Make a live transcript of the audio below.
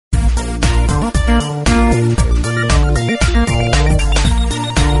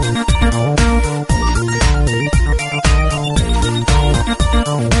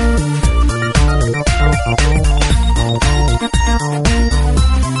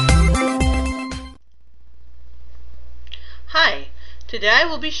Today I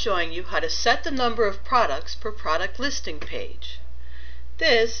will be showing you how to set the number of products per product listing page.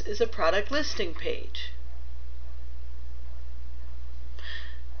 This is a product listing page.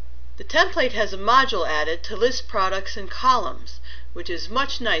 The template has a module added to list products in columns, which is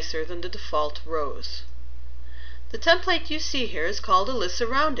much nicer than the default rows. The template you see here is called a list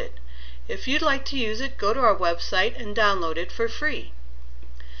around it. If you'd like to use it, go to our website and download it for free.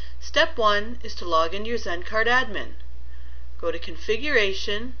 Step 1 is to log into your ZenCard admin. Go to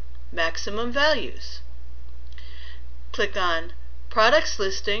Configuration, Maximum Values. Click on Products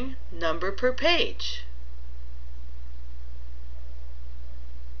Listing, Number per Page.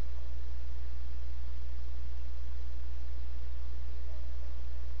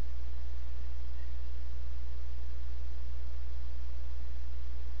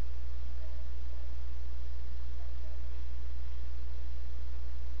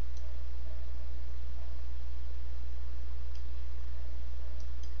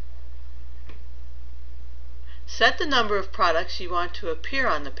 Set the number of products you want to appear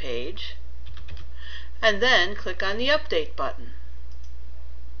on the page, and then click on the Update button.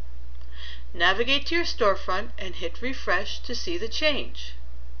 Navigate to your storefront and hit refresh to see the change.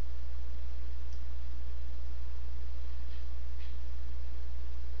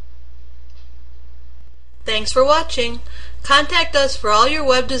 Thanks for watching. Contact us for all your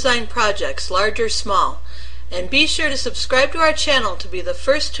web design projects, large or small. And be sure to subscribe to our channel to be the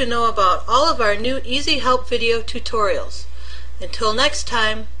first to know about all of our new Easy Help video tutorials. Until next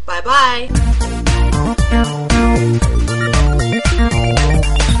time, bye-bye.